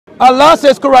Allah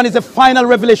says Quran is the final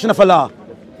revelation of Allah.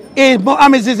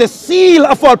 Muhammad is a seal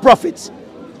of all prophets.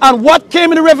 And what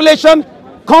came in the revelation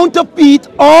counterfeit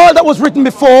all that was written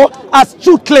before as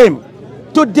truth claim.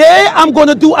 Today I'm going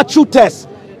to do a truth test.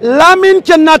 Lamin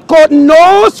cannot quote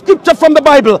no scripture from the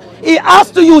Bible. He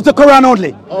has to use the Quran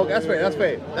only. Oh, that's fair, that's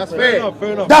fair. That's fair.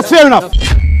 Fair enough. That's fair enough.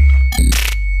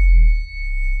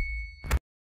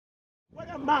 What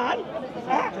a man.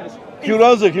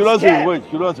 Curiosity, wait.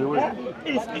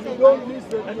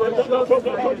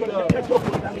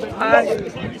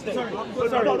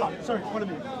 Sorry, one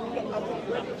minute.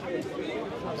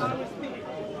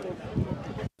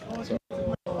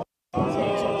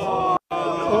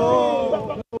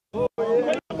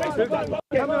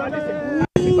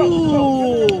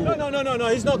 No,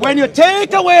 he's not. When you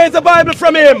take away the Bible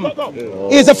from him,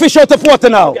 he's a fish out of water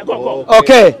now.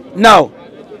 Okay, now,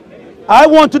 I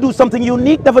want to do something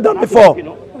unique, never done before.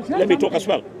 Let me talk as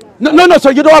well. No,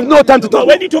 sir, you don't have no time to talk.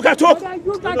 When you talk, I talk.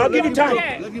 I'll give you time.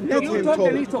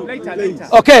 Later.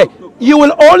 Okay, you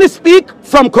will only speak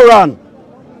from Quran.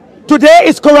 Today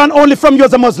is Quran only from you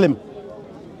as a Muslim.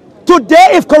 Today,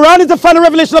 if Quran is the final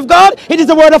revelation of God, it is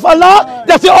the word of Allah.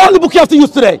 That's the only book you have to use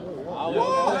today.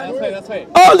 That's fair.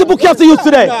 All the book you have to use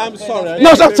today. No, I'm sorry.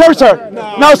 No, sorry, sir.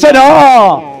 No, sir,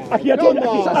 no.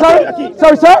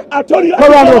 Sorry, sir. I told you.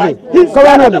 Quran only.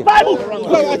 Quran only.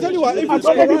 Well, I tell you what, if it's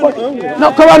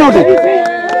No, Quran only.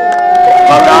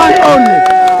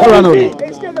 Quran only.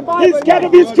 He's scared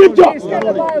of his scripture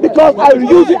because I will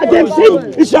use it against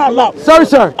him, inshallah. Sorry,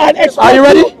 sir. And Are you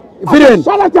ready? Video in.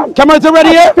 Charlatan. Cameras are ready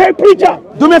here? Fake preacher.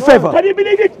 Do me a favor. Can you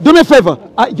believe it? Do me a favor.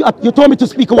 You told me to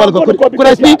speak a while ago. Could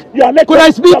I speak? Could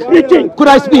I speak? Could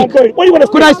I speak? What do you want to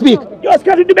Could I speak? You're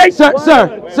scared of debate. Sir.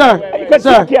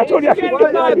 I told you.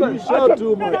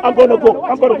 I'm going to go.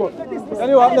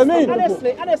 Anyway,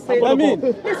 Honestly.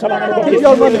 keep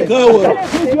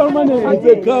your money.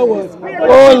 Coward.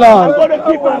 Hold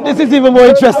on. This is even more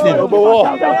interesting.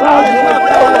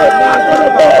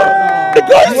 The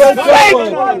God is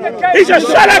fake. He's a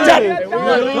charlatan.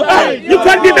 You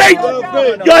can't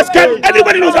debate. You're scared.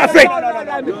 Everybody knows you're fake.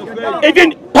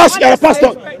 Even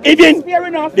pastor, even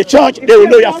the church, they will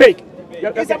know you're fake.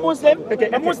 He's a Muslim,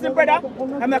 a Muslim brother,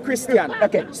 I'm a Christian.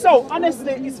 Okay. So,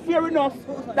 honestly, it's fair enough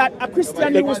that a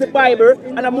Christian use the Bible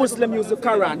and a Muslim use the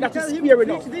Quran. That is fair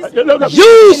enough.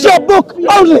 Use your book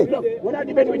only.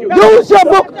 Use your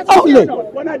book only.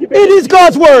 It is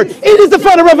God's word. It is the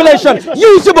final revelation.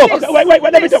 Use your book. Wait,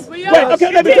 let me talk.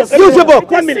 Let me talk. Use your book.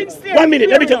 1 minute.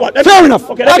 Let me talk. Fair enough.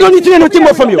 I don't need to hear anything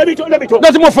more from you. Let me talk.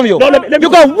 Nothing more from you. No, let me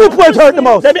You got whoop words hurt the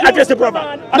most. Let me address the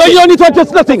brother. No, you don't need to address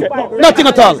nothing. Nothing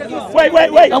at all. Wait.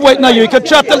 And wait now, you can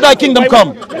chat till thy kingdom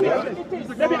come. Let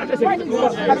me address it.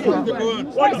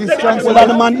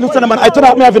 Listen, man, I turn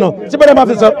out me having no. See, but I'm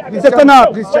having so. Turn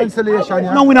out. This translation,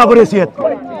 yeah. No, we're not going to see it.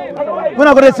 We're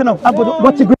not going to see it now. I'm going to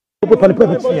watch the great put on the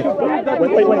perfect state.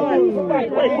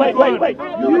 Wait.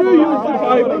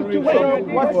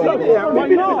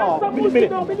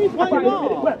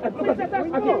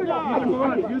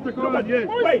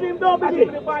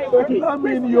 I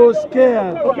mean, you're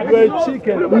scared. You're a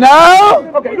chicken. Now,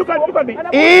 Okay, look at me.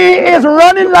 he is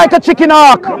running like a chicken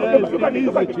hawk.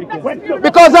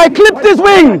 Because I clipped his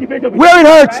wing where it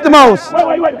hurts the most.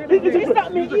 Wait.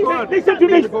 Listen to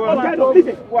this.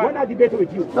 Listen. When I debate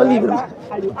with you, Don't leave it.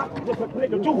 I will ask you to play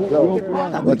the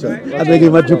two. I beg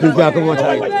you, my joke is back. The one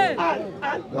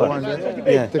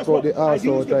that take out the arse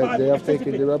out, right? They have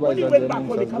taken the rabbis and the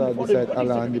names of God beside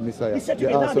Allah and the Messiah.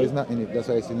 The arse is not in it, that's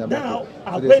why it's in the back. Now,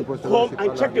 I So they're will supposed to come worship and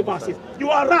Allah check the and the verses. You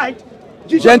are right.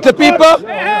 Gentle people.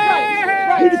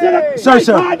 Sorry,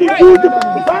 sir.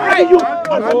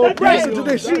 Listen to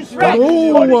this.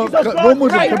 No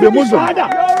Muslim can be a Muslim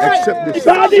except this.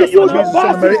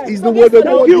 He's the word of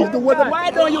God. He's the word of God.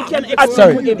 Why don't you can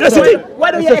Sorry.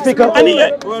 Why don't you Mr. Speaker,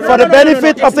 explain? for the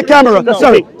benefit of the camera,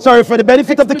 sorry, for the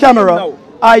benefit of the camera,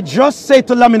 I just said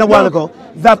to Lamin a while ago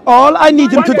that all I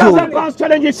need him to do,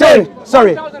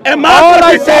 sorry, all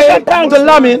I say to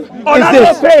Lamin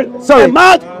is this, sorry, A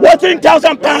man worth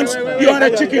 £10,000, you are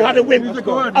a chicken had a whip.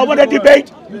 I want to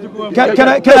debate. can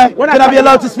I be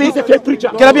allowed to speak?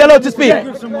 Can I be allowed to speak?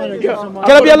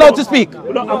 Can I be allowed to speak? Sir,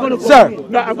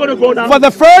 I'm going to go now. for the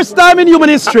first time in human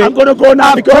history, I'm going to go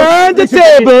now I've turned the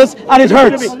tables and it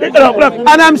hurts. Look.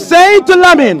 And I'm saying to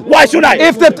Lamin, Why should I?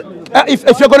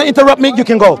 if you're going to interrupt me, you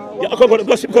can go.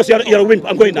 Because you're a wimp.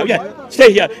 I'm going now. Yeah,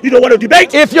 stay here. You don't want to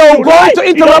debate. If you're going to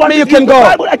interrupt me, you can go.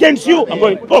 Bible against you. I'm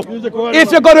going. Go.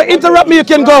 If you're going to interrupt me, you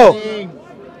can go.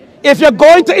 If you're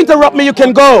going to interrupt me, you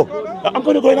can go. I'm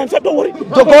going to go in and say, don't worry.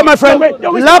 Don't go, my friend.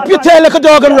 Lap your tail like a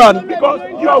dog and run. Because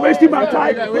you are wasting my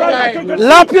time.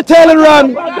 Lap your tail and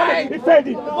run.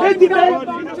 You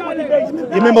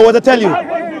remember what I tell you?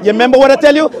 You remember what I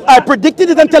tell you? I predicted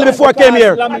it and tell you before I came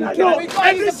here.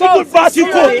 Every single verse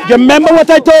you quote. You remember what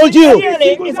I told you?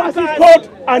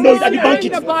 I know it, I debunk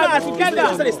it.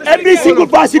 Every single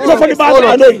verse you quote from the Bible,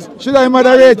 I know it. Should I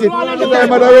moderate it? Should I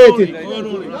moderate it?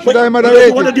 Should I moderate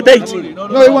You want to it? debate?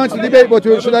 No, he wants to debate, but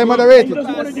should I moderate it?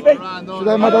 Should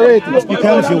I moderate it? You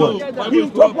can if you want. He'll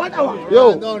talk 1 hour.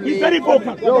 Yo, He's very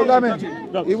vocal. yo, Lamin,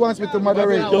 he wants me to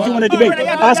moderate. Don't you want to debate?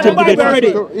 Ask him to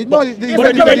debate. No, he's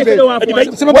ready to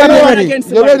debate. See my Bible ready.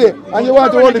 You're ready, and you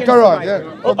want to hold the Quran, yeah?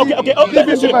 Okay. Give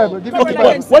him the Bible. Give him the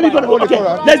Bible. When are you going to Hold the okay,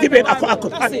 Quran. let's debate.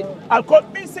 I'll call.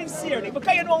 Be sincere,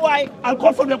 because you know why? I'll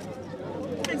call from the.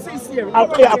 Be sincere. I'll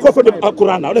call from the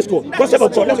Quran now. Let's go. Concept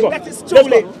of God. Let's go. Let's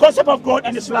go. Concept of God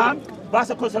in Islam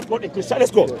versus concept of God in Christian.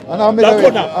 Let's go. And I'm Let's go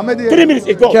mediating. now. I'm mediating. 3 minutes.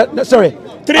 It go. Okay, no, sorry.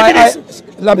 3 minutes.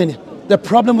 Lamin, the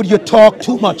problem with you talk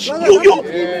too much.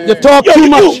 You talk too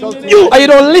much. And you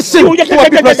don't listen to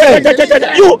what people are saying.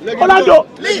 You, Orlando.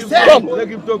 Come.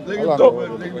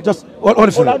 Just hold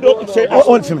it for me.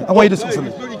 Hold it for me. I want you to listen for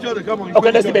me.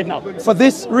 Okay, let's debate now. For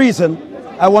this reason,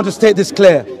 I want to state this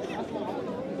clear.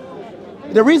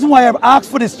 The reason why I've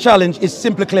asked for this challenge is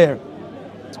simply clear.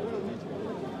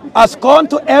 As gone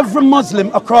to every Muslim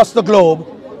across the globe,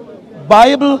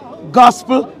 Bible,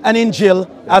 Gospel, and Injil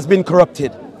has been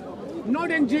corrupted.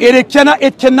 It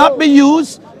cannot be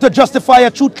used to justify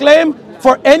a truth claim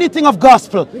for anything of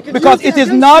Gospel because it is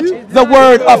not the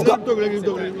word of God.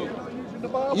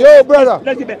 Yo, brother.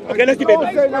 Let's debate. Okay, let's debate.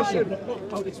 Let's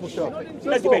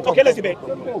debate. Okay, let's debate.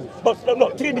 But no,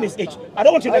 3 minutes each. I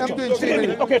don't want you to lecture. 3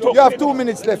 minutes. Okay, talk. You have 2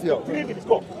 minutes left, yo. 3 minutes.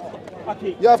 Go.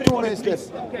 Okay. You have 2 minutes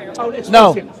left.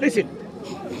 Now, listen.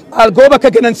 I'll go back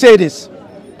again and say this.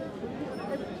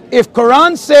 If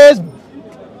Quran says,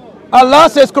 Allah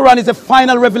says Quran is the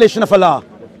final revelation of Allah.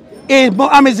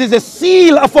 Muhammad is a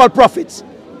seal of all prophets.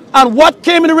 And what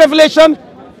came in the revelation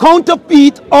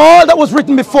counterfeit all that was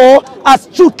written before as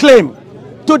truth claim.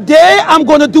 Today I'm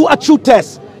going to do a truth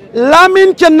test.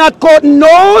 Lamin cannot quote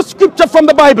no scripture from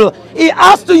the Bible. He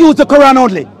has to use the Quran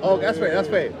only. Oh, that's fair. That's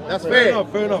fair. That's fair.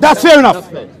 That's fair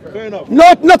enough.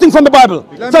 Nothing from the Bible.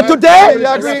 So today,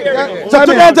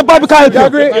 the Bible can't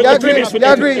help you. You agree? Just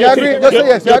say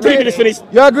yes. You agree?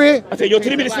 You agree? I say your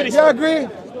 3 minutes finished. You agree?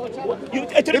 You,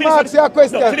 Let me ask you a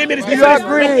question. No, 3 minutes. Do you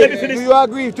agree? Do you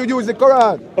agree to use the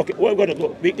Quran? Okay, we're going to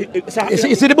go.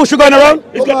 You see the bush going around?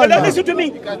 Listen to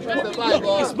me.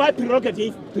 It's my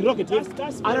prerogative.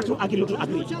 I have to agree to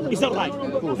agree. Is that right?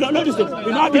 No, listen.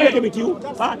 We're not debating with you.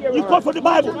 You call for the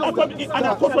Bible. I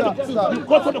call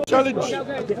for the Challenge.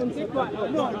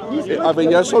 I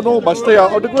mean, yes or no, but stay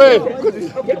out of the grave.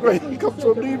 Because the grave comes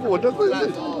from evil. That's what it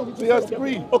is. So you have to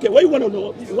agree. Okay, what you want to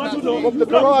know? You want to know From the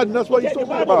Quran, that's what he's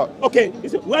talking about. Okay, he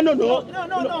said, well, no.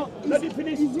 Let me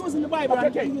finish. He's using the Bible.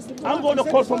 Okay. I'm going to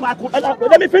call for my Quran.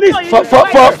 Let me finish.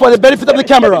 For the benefit of the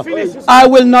camera, I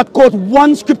will not quote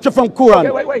one scripture from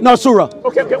Quran, nor surah.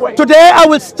 Okay, wait. Today I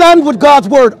will stand with God's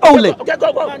word only. Okay,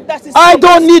 go. I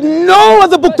don't need no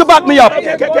other book to back me up.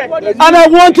 Okay. And I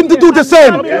want him to do the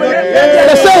same.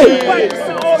 The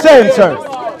same, sir.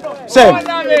 Same.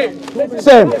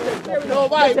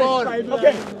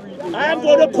 Okay. I'm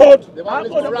going to quote.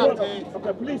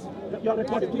 Okay, please. You're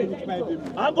recording, please.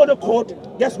 I'm going to quote.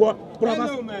 Guess what?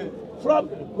 From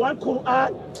one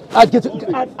Quran. I get it.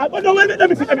 No, wait, let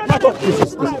me finish.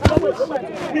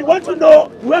 We want to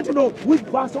know which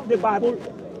verse of the Bible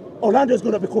Orlando is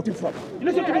going to be quoting from. You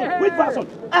listen to me, which version?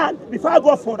 And before I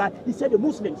go further, he said the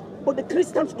Muslims, but the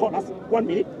Christian scholars, 1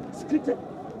 minute,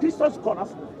 Christian scholars,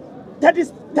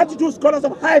 32 scholars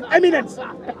of high eminence,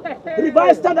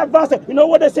 revised standard version. You know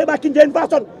what they say about King James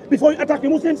version before you attack the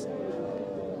Muslims?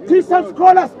 Christian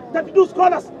scholars, 32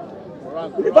 scholars,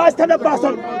 revised standard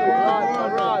version.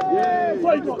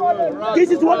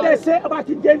 This is what they say about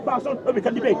King James version. We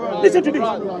can debate. Listen to this.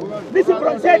 Listen to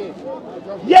what he said.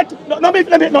 Yet, yet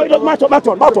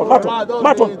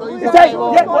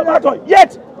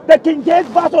the King James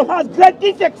version has great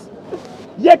defects.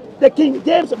 Yet the King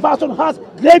James version has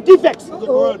great defects.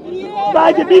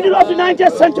 By the middle of the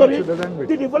 19th century,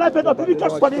 the development of biblical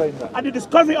studies and the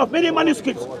discovery of many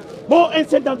manuscripts, more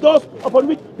ancient than those upon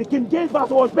which the King James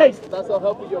version was based,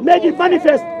 made it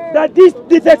manifest that these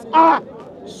defects are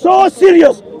so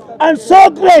serious and so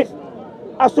grave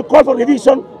as to call for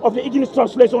revision of the English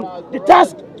translation. The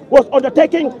task was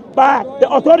undertaken by the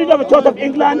authority of the Church of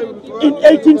England in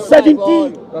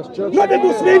 1870. Not the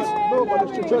Muslims,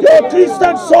 the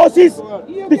Christian sources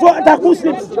before attack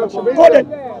Muslims. Go then.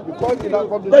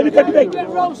 Then we can debate.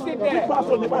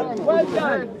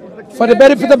 For the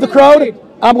benefit of the crowd,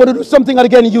 I'm going to do something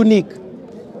again unique.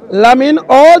 Lamin,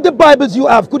 all the Bibles you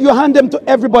have, could you hand them to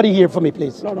everybody here for me,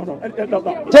 please? No.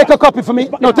 Take a copy for me.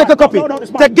 No, take a copy.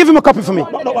 Give him a copy for me.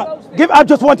 I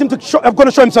just want him to show. I'm going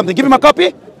to show him something. Give him a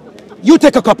copy. You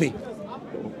take a copy.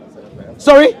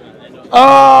 Sorry?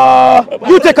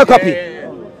 You take a copy.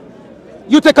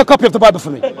 You take a copy of the Bible for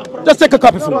me. Just take a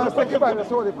copy for me.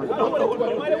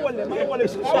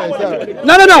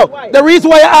 No. The reason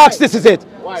why I asked this is it.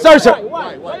 Sorry, sir.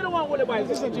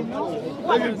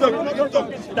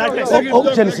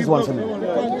 Oh, Genesis 1 for me.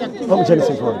 Oh,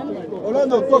 Genesis 1.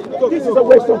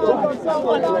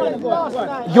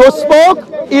 You spoke,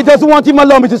 he doesn't want him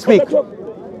allow me to speak.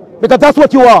 Because that's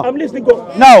what you are. I'm listening.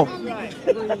 Go. Now,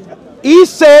 he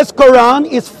says Quran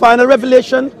is final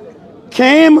revelation,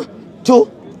 came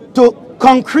to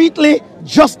concretely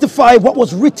justify what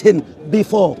was written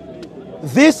before.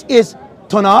 This is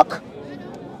Tanakh.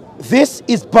 This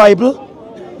is Bible.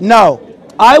 Now,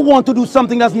 I want to do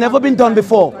something that's never been done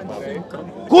before.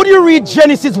 Could you read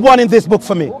Genesis 1 in this book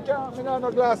for me?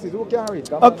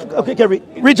 Okay,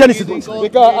 read Genesis 1.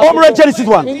 Read Genesis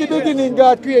 1. In the beginning,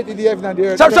 God created the heaven and the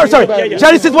earth. Sorry.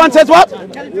 Genesis 1 says what?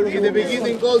 In the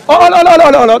beginning goes. Hold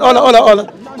on.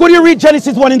 Could you read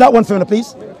Genesis 1 in that one for me,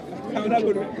 please?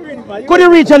 Could you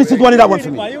read Genesis 1 in that one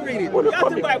for me?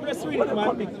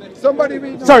 Somebody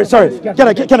read. Sorry. Can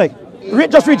I?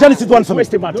 Just read Genesis 1 for me.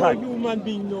 Wasting my time.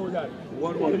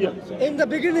 In the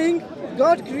beginning,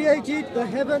 God created the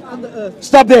heaven and the earth.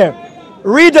 Stop there.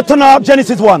 Read the Tanakh,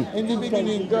 Genesis 1. In the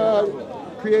beginning, God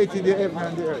created the heaven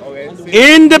and the earth.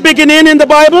 In the beginning, in the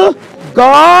Bible,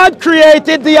 God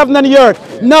created the heaven and the earth.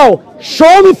 Now,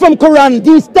 show me from Quran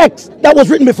these texts that was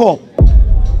written before.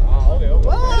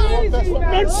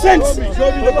 Nonsense!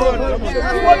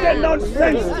 What a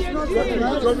nonsense!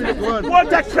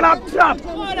 What a crap!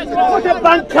 What a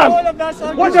bantam!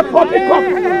 What a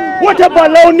poppycock! What a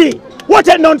baloney! What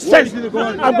a nonsense!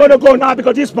 I'm going to go now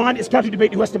because this man is trying to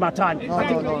debate the rest of my time.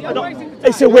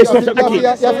 It's a waste of time. No,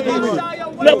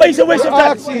 but it's a waste of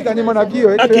time.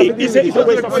 It's a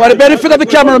waste of time. For the benefit of the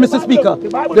camera, Mr. Speaker,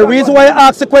 the reason why I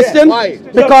asked the question,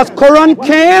 because Quran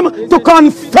came to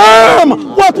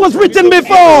confirm what was written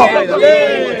before.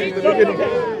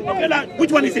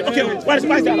 Which one is it? Okay, what is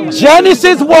my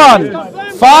Genesis 1.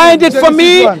 Find it for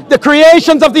me, the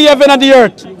creations of the heaven and the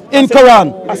earth in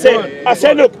Quran. I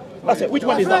said, look. I said, which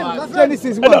one is that?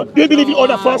 Genesis 1. No, do you believe the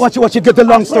order first? Watch you get the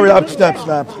long story up.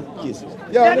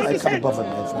 Yeah, I can't be bothered,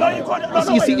 man.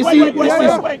 You see, he's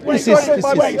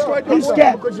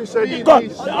scared. God,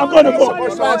 I'm going to go.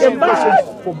 The man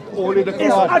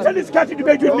is actually scared to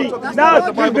debate with me.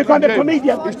 Now he's become a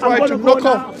comedian. He's trying to knock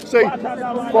off, say,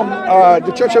 from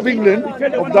the Church of England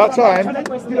of that time,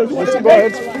 Mr.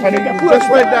 Birds, and he just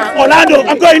went down. Orlando,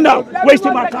 I'm going now.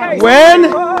 Wasting my time. When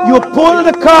you pull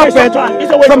the carpet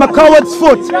from a coward's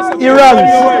foot, he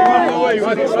runs.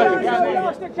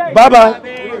 Bye-bye.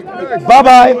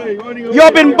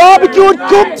 You've been barbecued,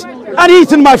 cooked, and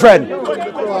eaten, my friend.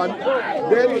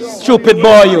 Stupid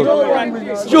boy, you.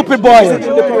 Stupid boy.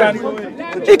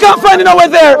 He can't find it nowhere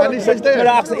there. Is it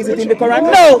in the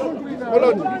Quran? No. No!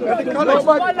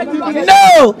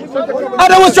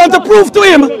 And I was trying to prove to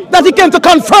him that he came to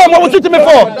confirm what was written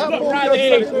before.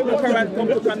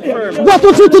 What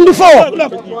was written before?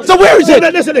 So where is it?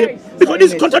 Listen, because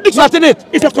this contradiction. Not in it.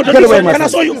 It's a Get contradiction. away, my Can I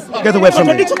friend. show you? Get away from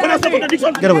me. Can I show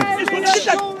contradiction? Get away. It's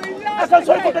contradiction. I can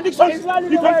show you contradictions.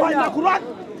 You can find the Quran.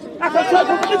 I can show you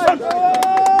contradictions.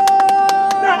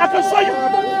 Now I can show you.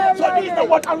 So this is the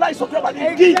what Allah is talking about.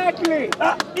 Exactly.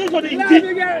 This is what the Injil.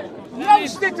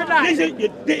 This is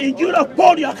the Injil of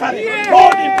Paul you are carrying. Paul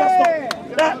the Pastor.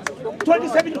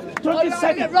 27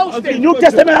 of the New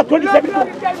Testament have 27.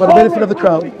 For the benefit of the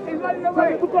crowd,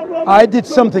 I did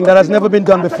something that has never been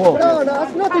done before. No,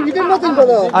 that's nothing. You did nothing,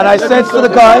 brother. And I said to the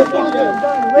guy,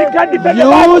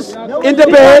 use in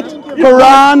debate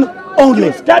Quran only.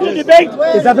 Is that a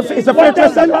fair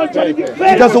question?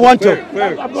 He doesn't want to.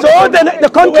 So then the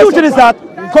conclusion is that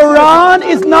Quran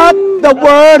is not the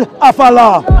word of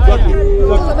Allah.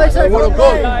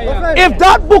 If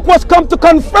that book was come to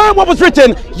confirm what was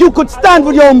written, you could stand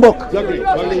with your own book.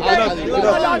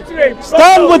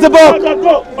 Stand with the book.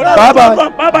 Bye-bye.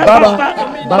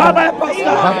 Bye-bye,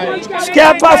 Pastor.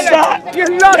 Scare Pastor.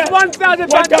 You lost 1,000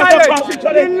 baht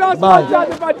challenge. You lost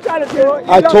 1,000 baht challenge.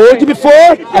 I told you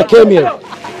before, I came here.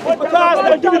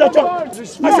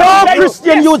 No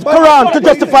Christian use Quran to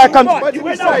justify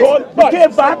You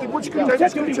came back.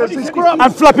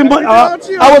 and flap him.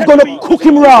 I was going to cook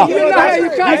him raw.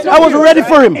 I was ready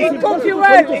for him.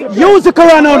 Use the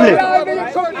Quran only.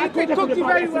 He cooked you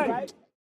very well.